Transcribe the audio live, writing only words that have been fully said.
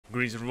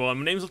Greetings everyone,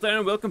 my name is Altair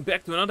and welcome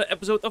back to another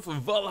episode of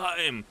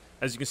Valheim.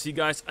 As you can see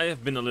guys, I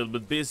have been a little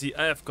bit busy.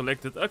 I have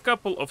collected a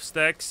couple of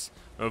stacks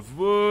of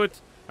wood,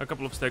 a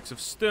couple of stacks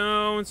of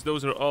stones.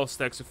 Those are all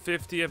stacks of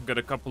 50. I've got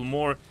a couple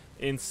more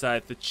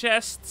inside the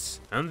chests.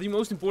 And the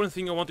most important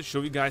thing I want to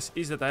show you guys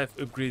is that I have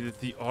upgraded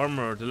the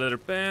armor. The leather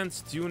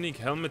pants, tunic,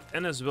 helmet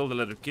and as well the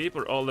leather cape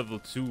are all level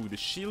 2. The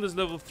shield is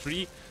level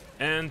 3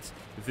 and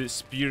the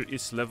spear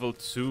is level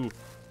 2.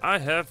 I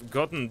have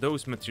gotten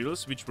those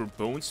materials, which were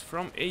bones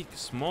from a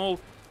small,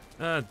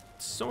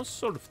 some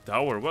sort of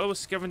tower. While I was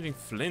scavenging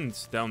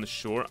flint down the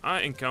shore,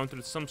 I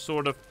encountered some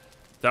sort of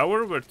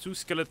tower where two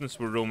skeletons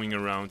were roaming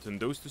around, and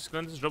those two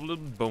skeletons dropped a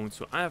little bit of bones.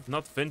 So I have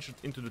not ventured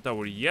into the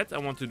tower yet. I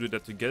want to do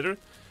that together.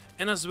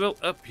 And as well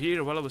up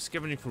here, while I was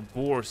scavenging for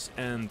boars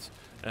and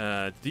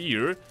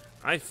deer,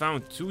 I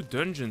found two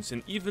dungeons,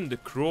 and even the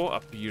crow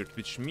appeared,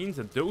 which means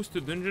that those two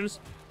dungeons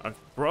are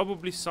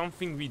probably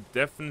something we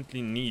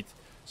definitely need.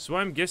 So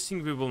I'm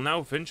guessing we will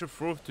now venture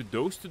forth to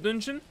those two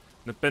dungeons,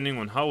 depending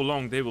on how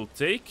long they will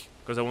take,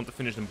 because I want to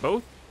finish them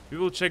both. We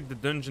will check the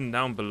dungeon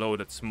down below,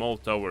 that small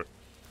tower.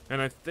 And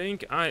I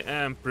think I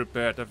am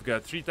prepared. I've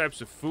got 3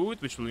 types of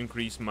food, which will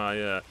increase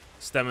my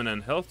stamina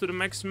and health to the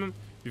maximum.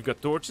 We've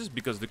got torches,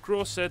 because the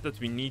crow said that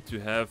we need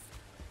to have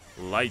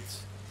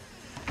light.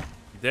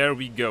 There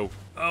we go.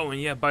 Oh,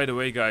 and yeah, by the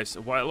way guys,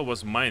 while I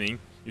was mining,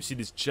 you see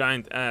this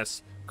giant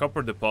ass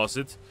copper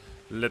deposit.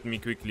 Let me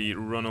quickly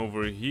run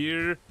over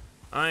here.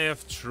 I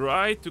have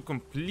tried to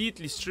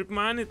completely strip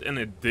mine it, and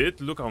it did.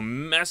 Look how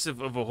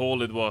massive of a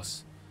hole it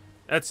was.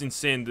 That's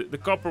insane. The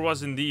copper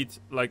was indeed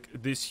like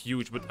this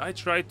huge, but I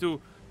tried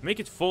to make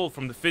it fall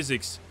from the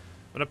physics.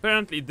 But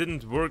apparently it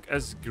didn't work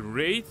as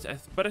great.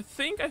 But I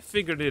think I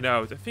figured it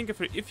out. I think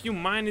if you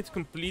mine it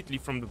completely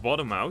from the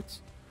bottom out,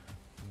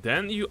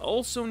 then you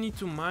also need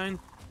to mine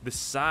the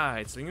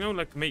sides. You know,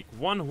 like make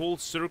one whole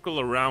circle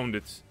around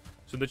it,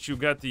 so that you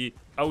got the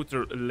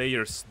outer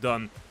layers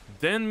done.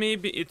 Then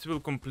maybe it will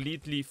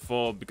completely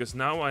fall, because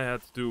now I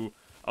had to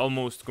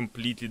almost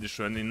completely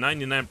destroy it. And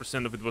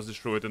 99% of it was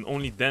destroyed, and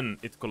only then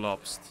it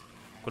collapsed.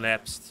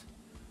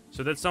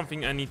 So that's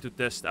something I need to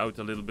test out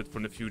a little bit for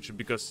the future,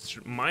 because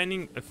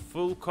mining a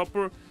full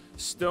copper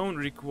stone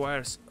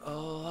requires a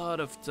lot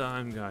of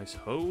time, guys.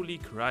 Holy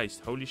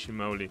Christ, holy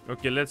shimoly.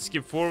 Okay, let's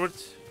skip forward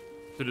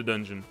to the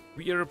dungeon.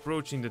 We are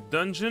approaching the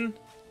dungeon.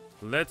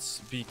 Let's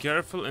be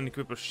careful and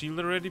equip a shield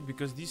already,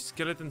 because these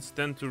skeletons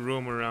tend to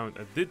roam around.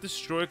 I did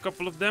destroy a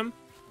couple of them,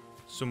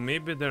 so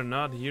maybe they're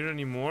not here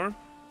anymore.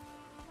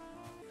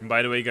 And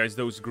by the way guys,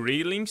 those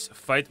greylings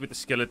fight with the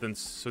skeletons,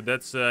 so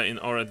that's in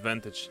our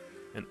advantage.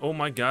 And oh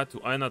my god,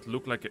 do I not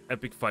look like an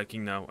epic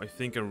Viking now? I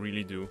think I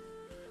really do.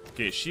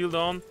 Okay, shield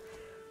on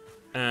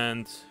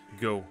and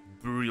go.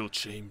 Burial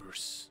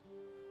chambers.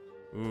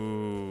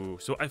 Ooh,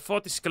 so I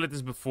fought the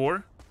skeletons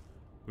before.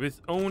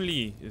 With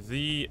only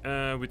the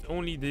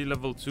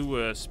level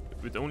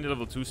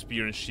 2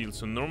 spear and shield.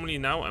 So normally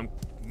now I'm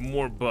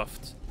more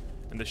buffed,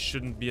 and this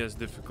shouldn't be as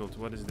difficult.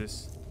 What is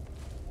this?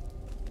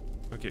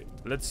 Okay,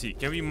 let's see.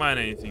 Can we mine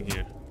anything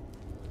here?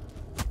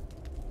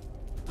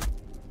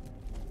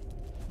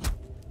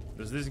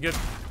 Does this get?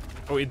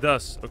 Oh, it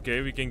does.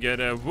 Okay, we can get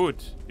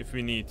wood if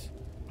we need.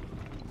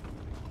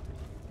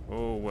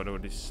 Oh, what are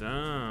these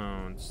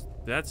sounds?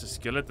 That's a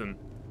skeleton.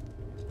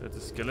 That's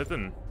a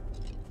skeleton.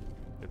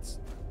 It's...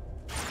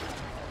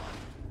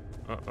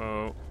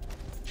 Uh-oh.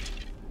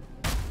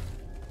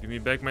 Give me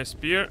back my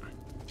spear.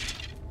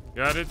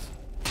 Got it.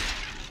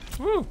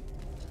 Woo!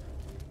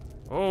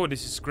 Oh,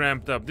 this is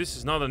cramped up. This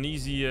is not an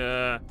easy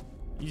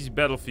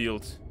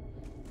battlefield.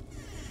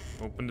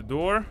 Open the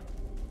door.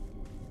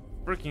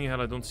 Freaking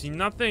hell, I don't see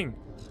nothing.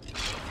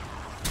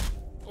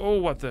 Oh,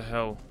 what the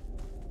hell?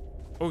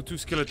 Oh, 2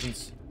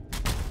 skeletons.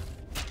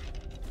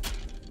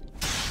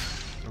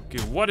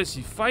 Okay, what is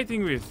he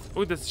fighting with?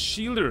 Oh, that's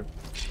Shielder.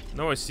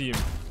 Now I see him.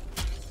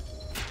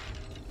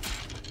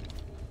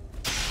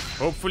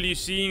 Hopefully you're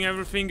seeing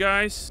everything,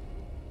 guys.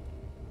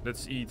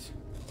 Let's eat.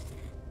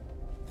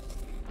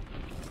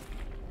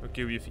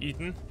 Okay, we've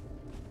eaten.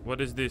 What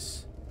is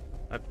this?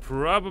 I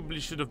probably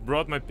should have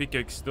brought my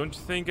pickaxe, don't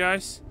you think,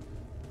 guys?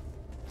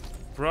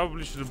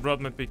 Probably should have brought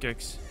my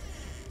pickaxe.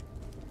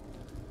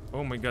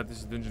 Oh my god,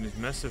 this dungeon is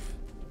massive.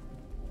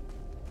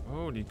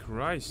 Holy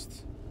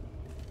Christ.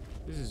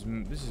 This is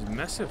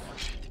massive.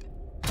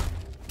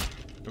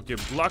 Okay,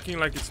 blocking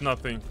like it's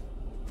nothing.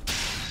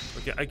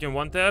 Okay, I can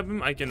one-tap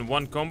him. I can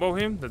one-combo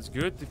him. That's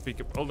good. To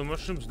pick up all the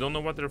mushrooms. Don't know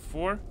what they're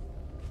for.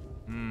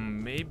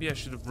 Maybe I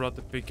should have brought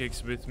the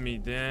pickaxe with me.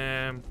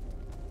 Damn.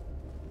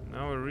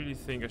 Now I really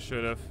think I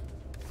should have.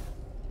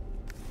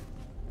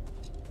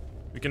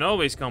 We can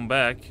always come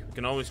back. We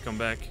can always come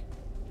back.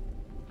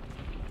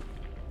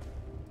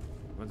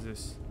 What's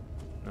this?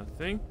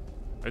 Nothing.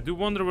 I do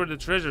wonder where the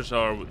treasures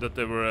are that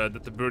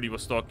the birdie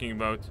was talking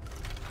about.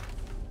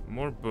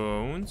 More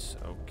bones.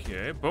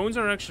 Okay, bones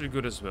are actually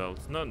good as well.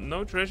 It's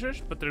no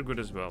treasures, but they're good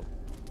as well.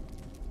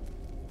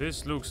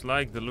 This looks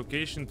like the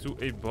location to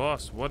a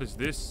boss. What is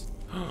this?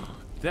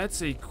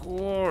 That's a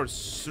core.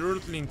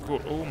 Surtling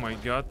core. Oh my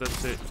god,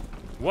 that's a...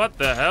 What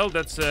the hell?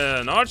 That's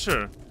an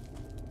archer.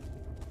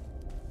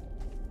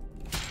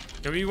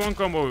 Can we one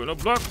combo? No,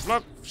 block,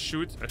 block.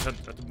 Shoot. I had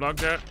to block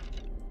there.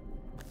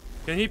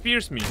 Can he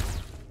pierce me?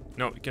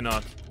 No, he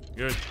cannot.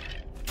 Good.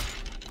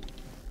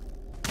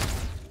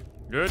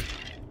 Good.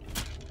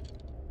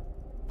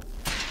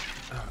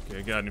 Okay,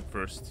 I got him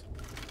first.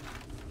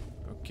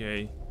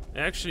 Okay. I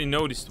actually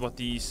noticed what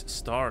these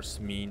stars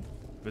mean.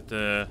 But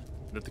that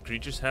the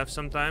creatures have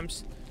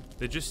sometimes.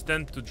 They just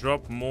tend to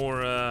drop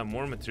more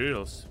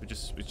materials, which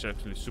is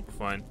actually super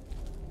fine.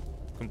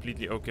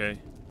 Completely okay.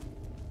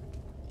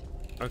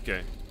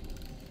 Okay.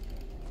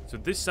 So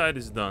this side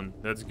is done.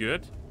 That's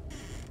good.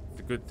 It's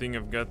a good thing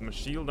I've got my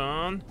shield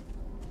on.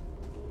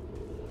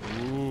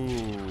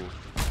 Ooh.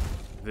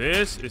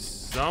 This is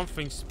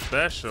something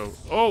special.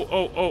 Oh,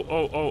 oh, oh,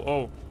 oh, oh,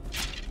 oh.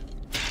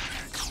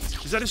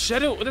 Is that a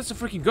shadow? Oh, that's a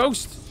freaking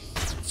ghost.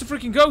 It's a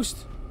freaking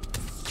ghost.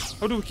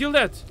 How do we kill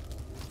that?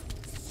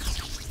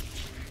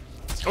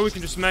 Oh, we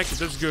can just smack it.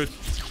 That's good.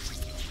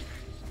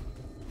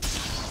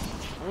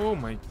 Oh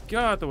my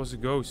god, that was a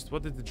ghost.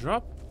 What did it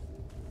drop?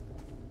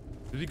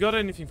 Did we got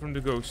anything from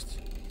the ghost?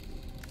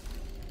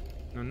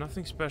 No,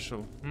 nothing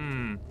special.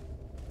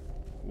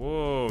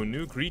 Whoa,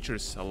 new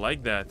creatures. I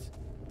like that.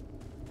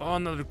 Oh,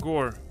 another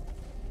core.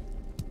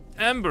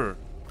 Amber.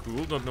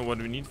 Cool, don't know what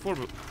we need for,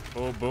 but...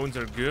 Oh, bones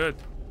are good.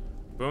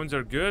 Bones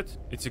are good.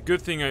 It's a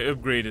good thing I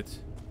upgraded.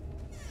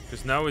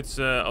 Because now it's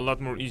a lot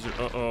more easier.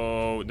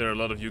 Uh-oh, there are a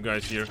lot of you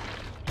guys here.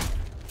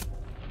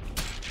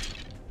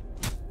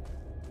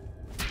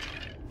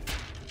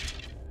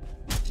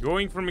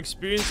 Going from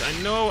experience,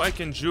 I know I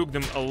can juke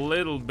them a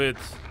little bit.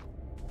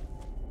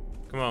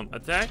 Come on,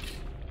 attack.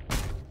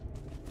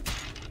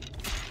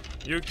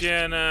 You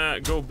can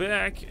go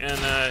back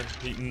and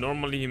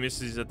normally he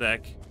misses his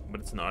attack,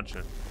 but it's an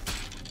archer.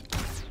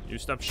 You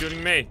stop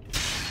shooting me.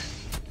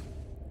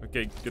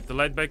 Okay, get the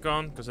light back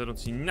on, because I don't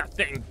see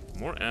nothing.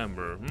 More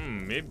amber.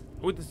 Maybe...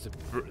 Oh,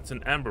 it's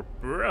an amber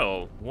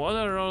pearl. What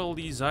are all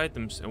these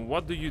items and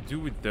what do you do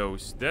with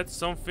those? That's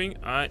something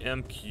I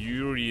am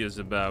curious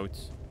about.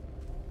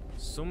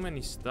 So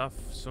many stuff,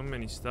 so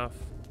many stuff.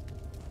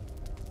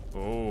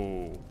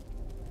 Oh.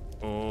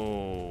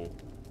 Oh.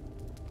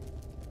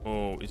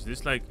 Oh, is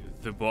this like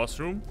the boss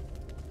room?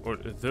 Or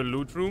the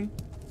loot room?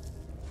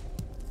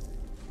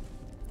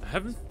 I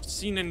haven't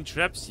seen any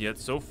traps yet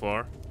so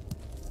far.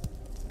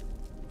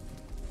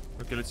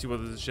 Okay, let's see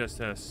what the chest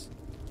has.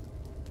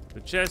 The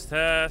chest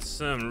has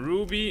some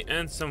ruby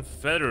and some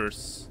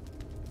feathers.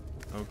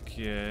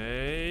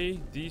 Okay,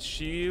 these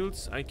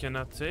shields I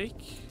cannot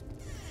take.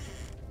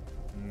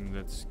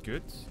 That's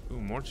good. Ooh,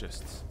 more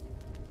chests.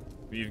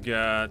 We've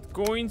got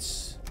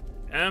coins,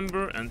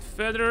 amber, and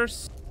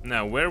feathers.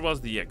 Now, where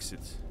was the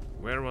exit?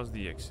 Where was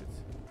the exit?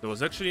 That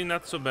was actually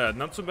not so bad.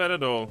 Not so bad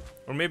at all.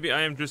 Or maybe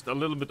I am just a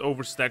little bit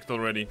overstacked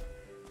already.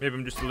 Maybe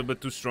I'm just a little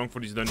bit too strong for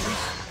these dungeons.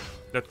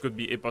 That could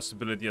be a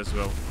possibility as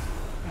well.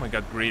 Oh my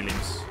god,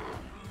 greylings.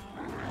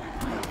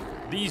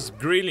 These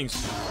greylings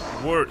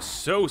were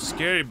so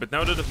scary, but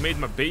now that I've made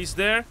my base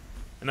there,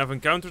 and I've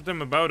encountered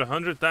them about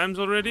 100 times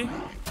already,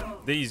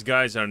 these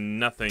guys are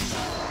nothing.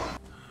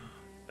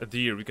 A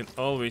deer. We can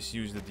always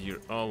use the deer.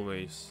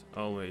 Always.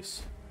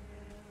 Always.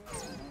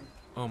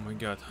 Oh my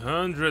god.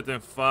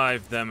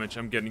 105 damage.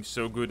 I'm getting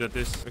so good at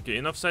this. Okay,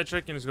 enough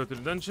sidetracking. Let's go to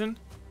the dungeon.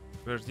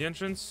 Where's the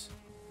entrance?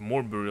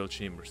 More burial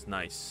chambers.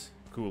 Nice.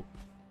 Cool.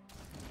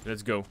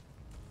 Let's go.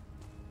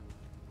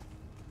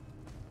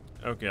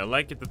 Okay, I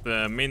like it that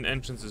the main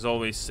entrance is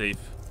always safe.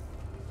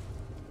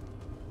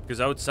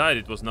 Because outside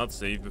it was not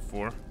safe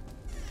before.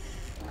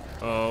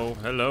 Oh,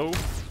 hello.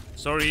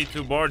 Sorry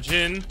to barge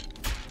in.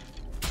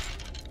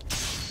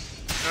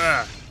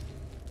 Ah!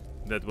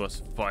 That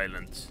was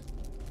violent.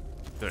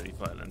 Very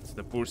violent.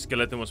 The poor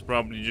skeleton was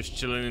probably just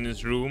chilling in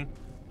his room.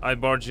 I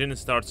barge in and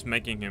start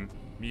smacking him.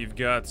 We've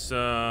got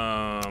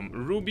some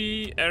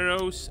ruby,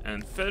 arrows,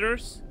 and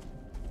feathers.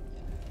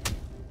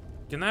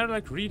 Can I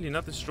like really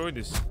not destroy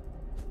this?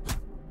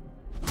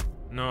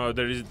 No,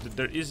 there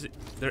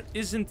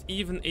isn't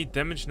even a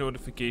damage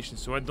notification,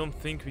 so I don't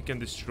think we can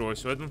destroy.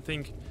 So I don't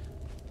think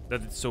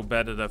that it's so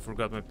bad that I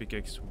forgot my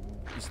pickaxe.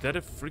 Is that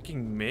a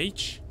freaking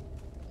mage?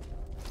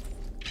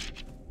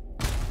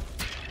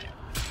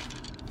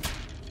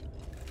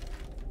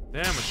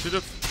 Damn, I should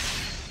have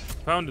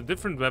found a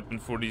different weapon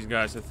for these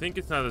guys. I think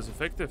it's not as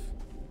effective.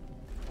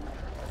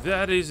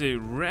 That is a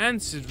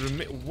rancid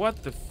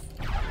what the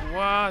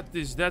what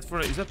is that for?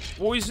 Is that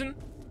poison?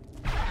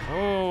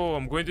 Oh,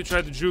 I'm going to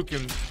try to juke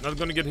him. Not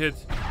gonna get hit.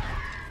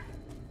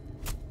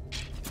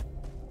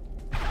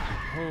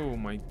 Oh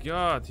my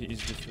god, he is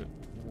different.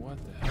 What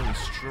the hell is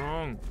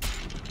strong?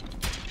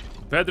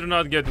 Better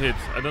not get hit.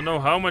 I don't know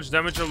how much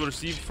damage I will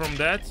receive from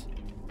that.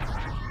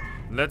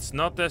 Let's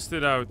not test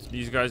it out.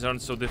 These guys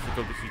aren't so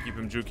difficult if you keep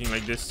them juking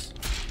like this.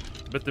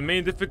 But the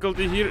main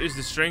difficulty here is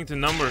the strength in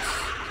numbers.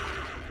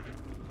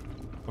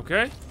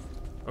 Okay?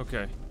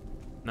 Okay.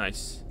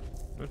 Nice.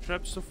 No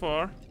traps so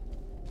far.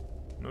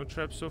 No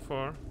traps so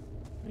far.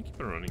 I keep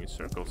on running in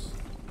circles.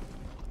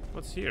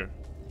 What's here?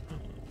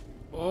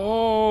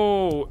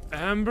 Oh,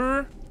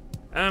 amber?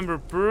 Amber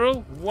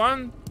pearl?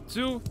 1,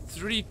 2,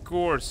 3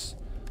 cores.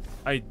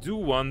 I do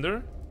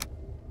wonder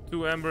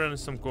 2 amber and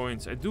some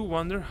coins. I do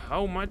wonder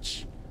how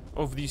much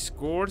of these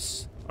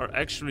cores are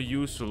actually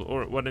useful.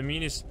 Or what I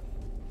mean is,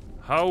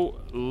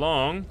 how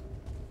long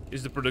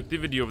is the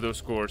productivity of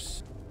those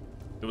cores?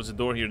 There was a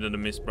door here that I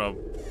missed,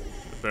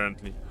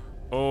 apparently.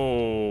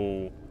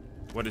 Oh,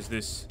 what is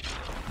this?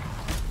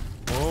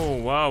 Oh,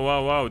 wow,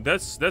 wow, wow.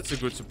 That's a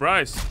good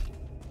surprise.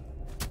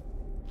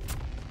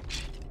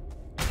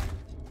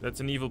 That's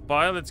an evil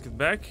pile. Let's get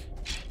back.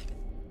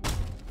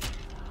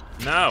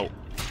 Now,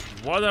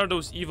 what are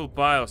those evil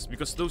piles?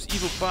 Because those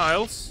evil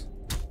piles,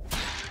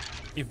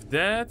 if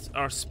that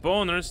are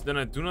spawners, then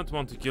I do not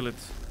want to kill it.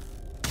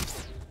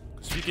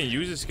 Because we can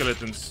use the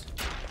skeletons.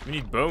 We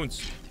need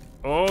bones.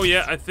 Oh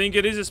yeah, I think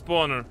it is a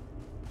spawner.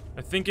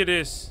 I think it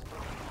is.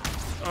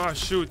 Oh,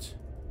 shoot.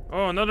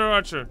 Oh, another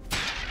archer.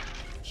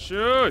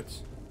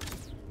 Shoot.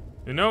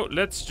 You know,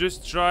 let's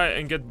just try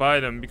and get by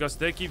them. Because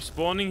they keep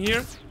spawning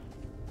here.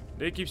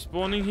 They keep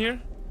spawning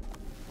here.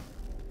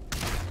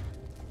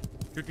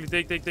 Quickly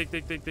take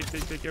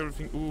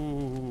everything.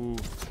 Ooh.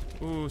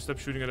 Ooh, stop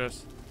shooting at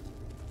us.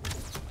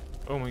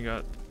 Oh my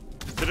god.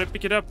 Did I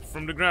pick it up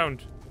from the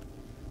ground?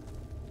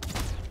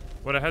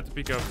 What I had to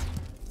pick up.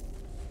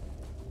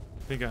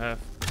 I think I have.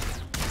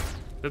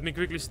 Let me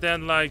quickly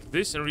stand like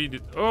this and read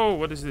it. Oh,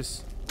 what is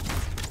this?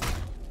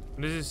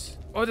 What is this?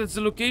 Oh, that's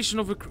the location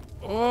of a...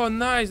 Oh,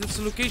 nice. That's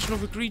the location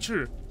of a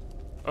creature.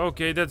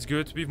 Okay, that's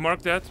good. We've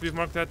marked that. We've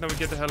marked that. Now we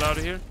get the hell out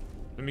of here.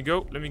 Let me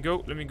go. Let me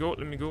go. Let me go.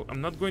 Let me go.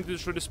 I'm not going to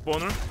destroy the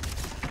spawner.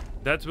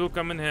 That will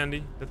come in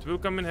handy. That will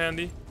come in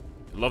handy.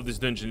 I love this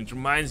dungeon. It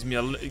reminds me...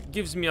 It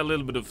gives me a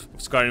little bit of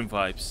Skyrim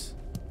vibes.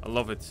 I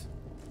love it.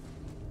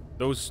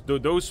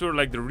 Those were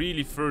like the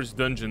really first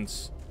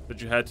dungeons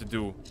that you had to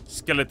do.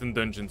 Skeleton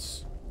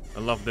dungeons. I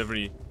loved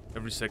every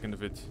second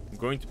of it. I'm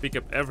going to pick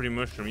up every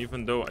mushroom,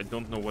 even though I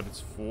don't know what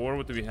it's for.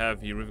 What do we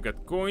have here? We've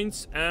got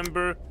coins,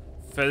 amber,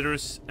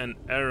 feathers, and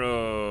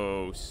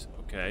arrows.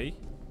 Okay.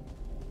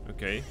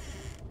 Okay.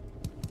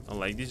 I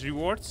like these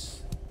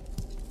rewards.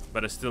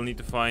 But I still need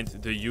to find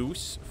the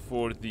use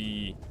for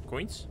the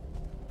coins.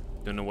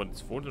 Don't know what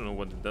it's for, don't know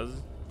what it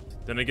does.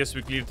 Then I guess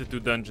we cleared the 2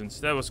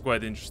 dungeons. That was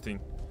quite interesting.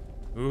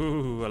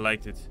 Ooh, I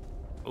liked it.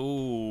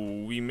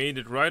 Ooh, we made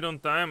it right on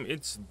time.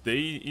 It's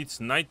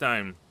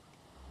nighttime.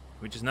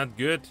 Which is not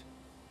good.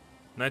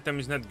 Nighttime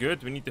is not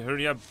good. We need to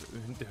hurry up. We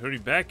need to hurry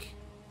back.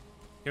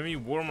 Can we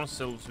warm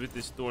ourselves with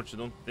this torch? I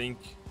don't think.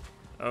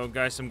 Oh,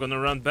 guys, I'm gonna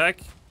run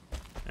back.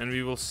 And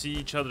we will see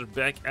each other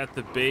back at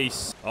the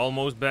base.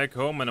 Almost back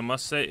home. And I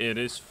must say, it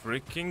is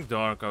freaking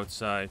dark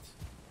outside.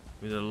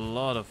 With a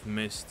lot of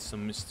mist.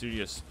 Some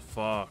mysterious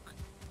fog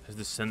has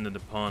descended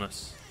upon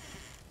us.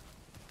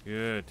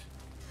 Good.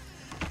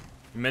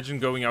 Imagine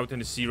going out in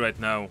the sea right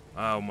now.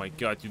 Oh my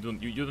god, you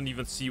don't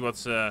even see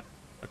what's a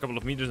couple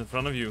of meters in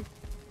front of you.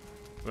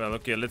 Well,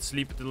 okay, let's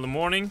sleep until the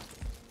morning.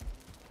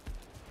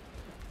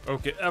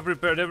 Okay, I've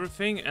repaired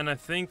everything, and I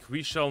think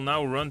we shall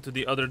now run to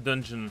the other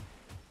dungeon.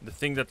 The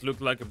thing that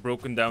looked like a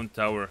broken down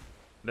tower.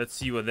 Let's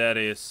see what that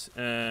is.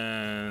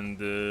 And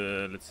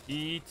let's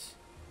eat.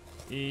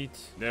 Eat.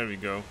 There we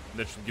go.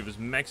 That should give us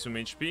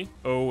maximum HP.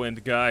 Oh,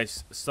 and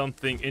guys,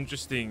 something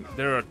interesting.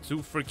 There are 2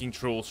 freaking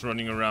trolls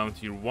running around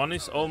here. One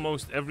is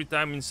almost every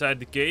time inside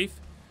the cave.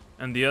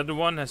 And the other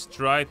one has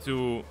tried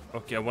to...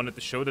 Okay, I wanted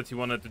to show that he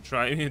wanted to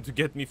try to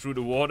get me through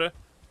the water.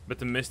 But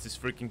the mist is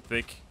freaking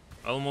thick.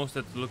 Almost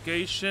at the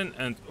location.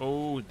 And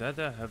oh, that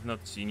I have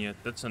not seen yet.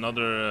 That's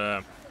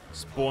another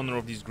spawner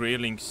of these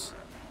greylings.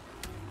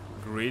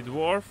 Grey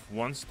dwarf,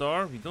 1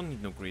 star. We don't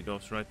need no grey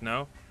dwarfs right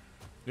now.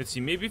 Let's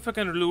see, maybe if I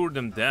can lure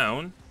them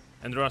down,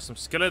 and there are some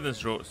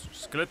skeletons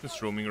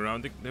roaming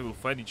around, they will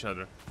fight each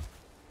other.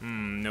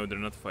 No, they're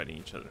not fighting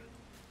each other.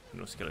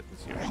 No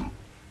skeletons here.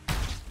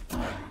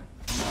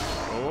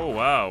 Oh,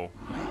 wow.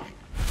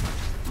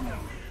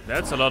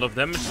 That's a lot of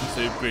damage since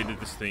I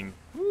upgraded this thing.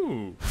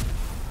 Ooh.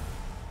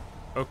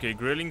 Okay,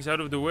 greylings out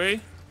of the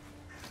way.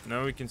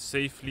 Now we can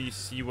safely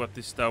see what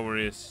this tower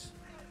is.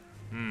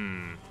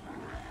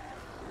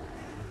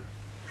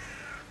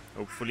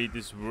 Hopefully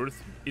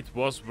it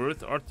was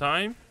worth our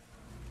time.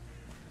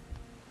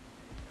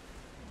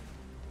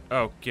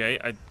 Okay,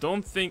 I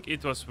don't think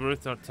it was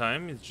worth our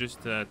time. It's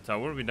just a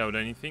tower without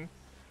anything.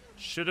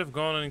 Should have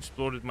gone and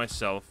explored it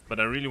myself, but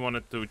I really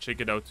wanted to check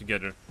it out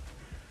together.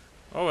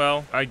 Oh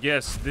well, I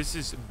guess this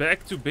is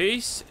back to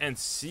base and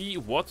see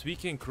what we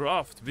can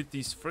craft with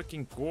these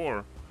freaking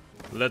core.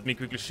 Let me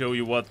quickly show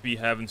you what we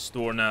have in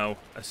store now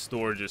as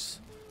storages.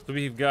 So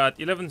we've got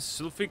 11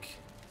 sulfic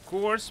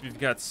cores, we've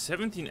got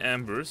 17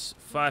 ambers,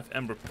 5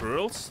 amber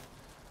pearls.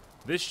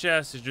 This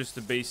chest is just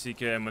the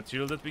basic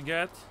material that we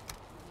got.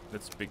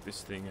 Let's pick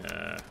this thing,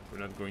 we're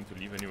not going to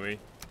leave anyway.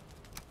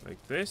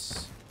 Like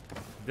this.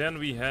 Then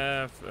we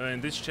have,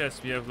 in this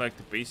chest we have like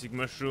the basic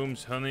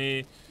mushrooms,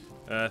 honey,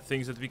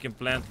 things that we can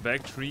plant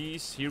back,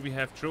 trees. Here we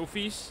have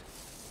trophies.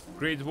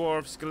 Grey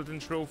dwarf, skeleton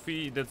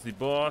trophy, that's the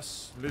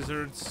boss,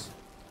 lizards.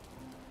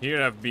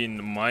 Here I've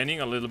been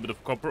mining a little bit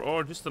of copper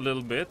ore, just a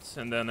little bit.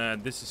 And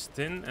then this is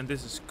tin, and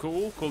this is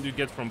coal. Coal you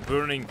get from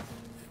burning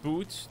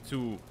food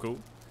to coal.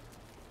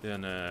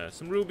 Then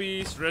some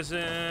rubies,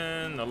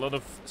 resin, a lot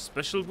of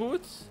special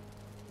wood,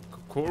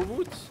 core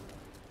wood,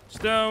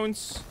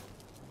 stones,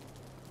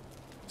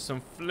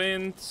 some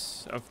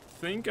flint. I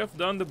think I've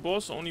done the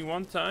boss only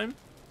one time.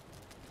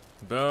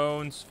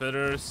 Bones,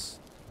 feathers,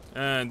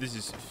 and this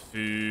is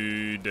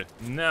food.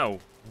 Now,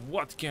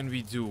 what can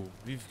we do?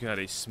 We've got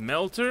a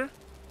smelter.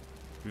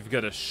 We've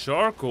got a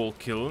charcoal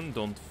kiln.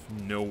 Don't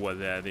know what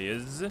that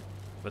is,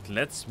 but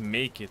let's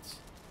make it.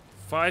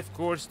 5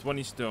 cores,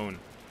 20 stone.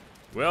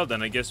 Well,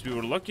 then I guess we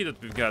were lucky that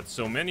we've got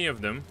so many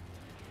of them.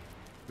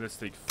 Let's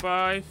take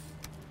 5.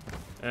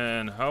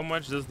 And how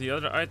much does the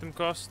other item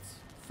cost?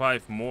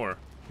 5 more.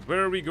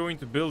 Where are we going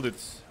to build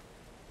it?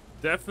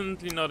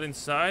 Definitely not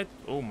inside.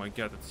 Oh my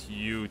god, that's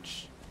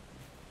huge.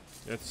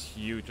 That's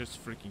huge. That's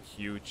freaking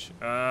huge.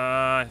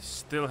 I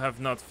still have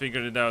not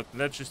figured it out.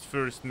 Let's just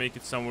first make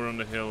it somewhere on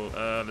the hill.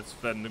 Let's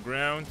flatten the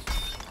ground.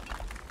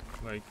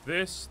 Like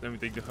this. Then we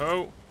take the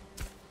hoe.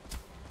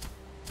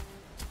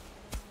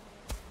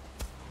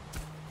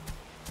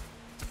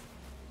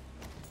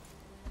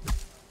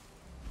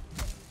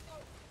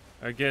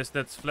 I guess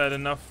that's flat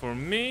enough for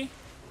me.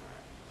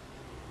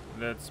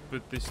 Let's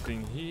put this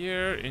thing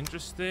here.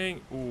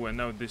 Interesting. Ooh, and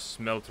now this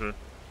smelter.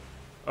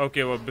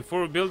 Okay, well,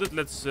 before we build it,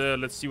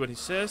 let's see what he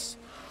says.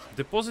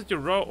 Deposit your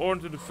raw ore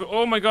into the...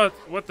 Oh my god!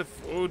 What the...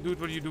 Oh, dude,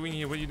 what are you doing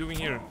here? What are you doing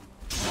here?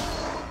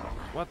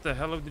 What the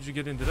hell did you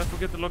get in? Did I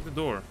forget to lock the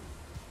door?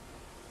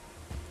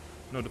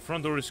 No, the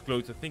front door is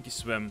closed. I think he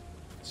swam.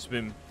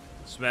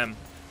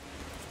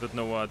 Don't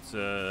know what...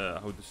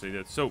 how to say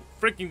that. So,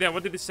 freaking damn,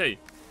 what did he say?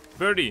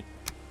 Birdie,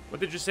 what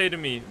did you say to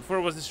me before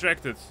I was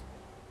distracted?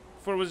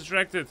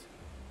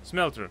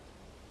 Smelter.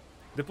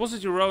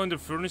 Deposit your raw in the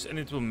furnace and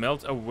it will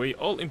melt away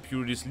all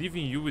impurities,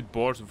 leaving you with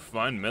bars of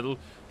refined metal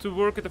to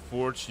work at the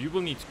forge. You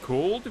will need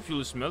coal to fuel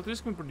the smelter.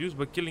 This can be produced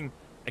by killing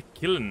a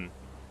kiln.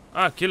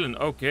 Ah, kiln.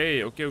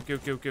 Okay.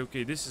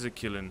 This is a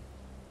kiln.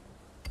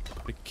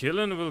 The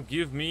kiln will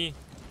give me...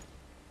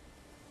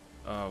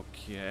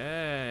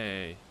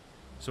 Okay.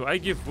 So I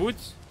give wood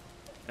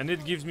and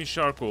it gives me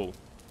charcoal.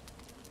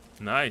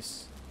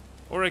 Nice.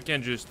 Or I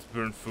can just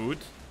burn food.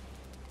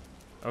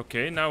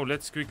 Okay, now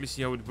let's quickly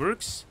see how it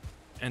works.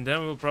 And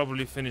then we'll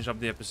probably finish up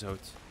the episode.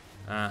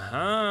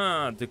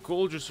 Aha! The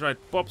coal just right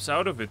pops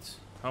out of it.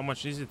 How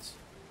much is it?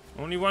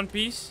 Only 1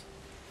 piece?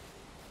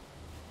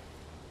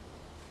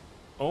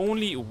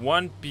 Only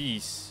 1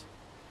 piece.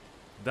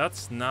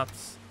 That's not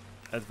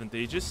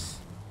advantageous.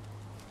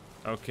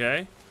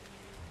 Okay.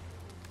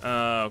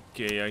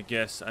 Okay, I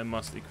guess I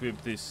must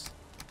equip this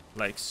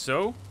like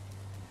so.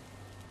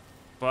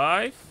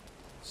 5,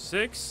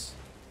 6.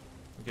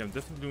 Okay, I'm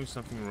definitely doing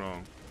something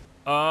wrong.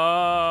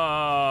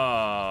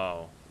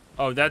 Oh.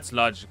 Oh, that's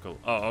logical.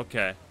 Oh,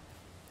 okay.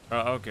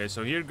 Okay,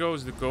 so here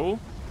goes the coal.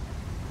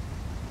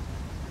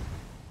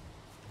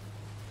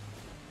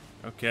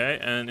 Okay,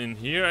 and in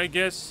here, I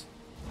guess,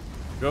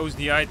 goes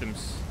the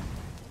items.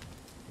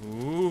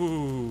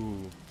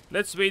 Ooh.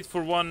 Let's wait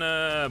for one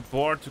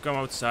bar to come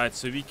outside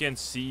so we can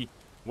see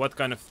what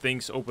kind of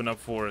things open up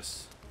for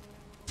us.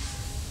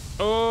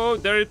 Oh,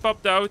 there it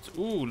popped out.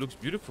 Ooh, looks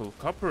beautiful.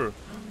 Copper.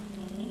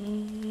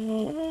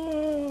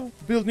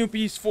 Build new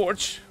piece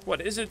forge.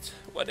 What is it?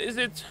 What is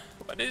it?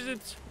 What is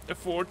it? A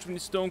forge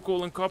with stone,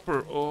 coal, and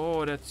copper.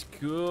 Oh, that's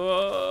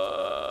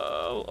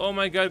cool. Oh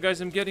my god, guys,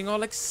 I'm getting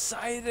all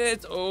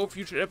excited. Oh,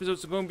 future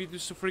episodes are going to be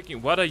so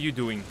freaking... What are you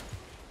doing?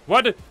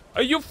 What?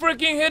 Are you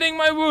freaking hitting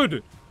my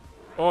wood?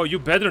 Oh, you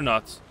better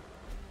not.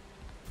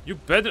 You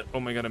better... Oh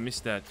my god, I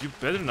missed that. You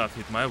better not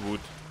hit my wood.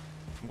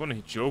 I'm gonna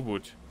hit your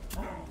wood.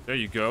 There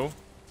you go.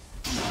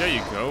 There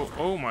you go.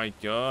 Oh my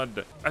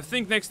god. I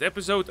think next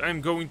episode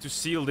I'm going to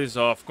seal this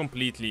off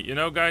completely. You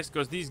know, guys,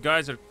 because these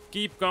guys are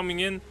keep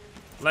coming in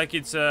like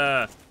it's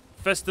a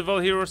festival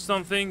here or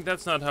something.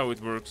 That's not how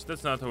it works.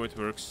 That's not how it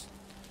works.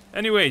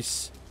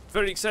 Anyways,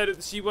 very excited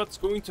to see what's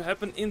going to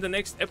happen in the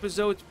next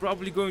episode.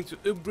 Probably going to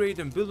upgrade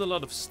and build a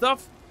lot of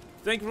stuff.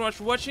 Thank you very much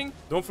for watching.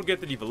 Don't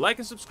forget to leave a like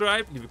and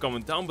subscribe. Leave a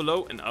comment down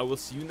below and I will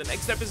see you in the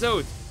next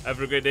episode.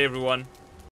 Have a great day, everyone.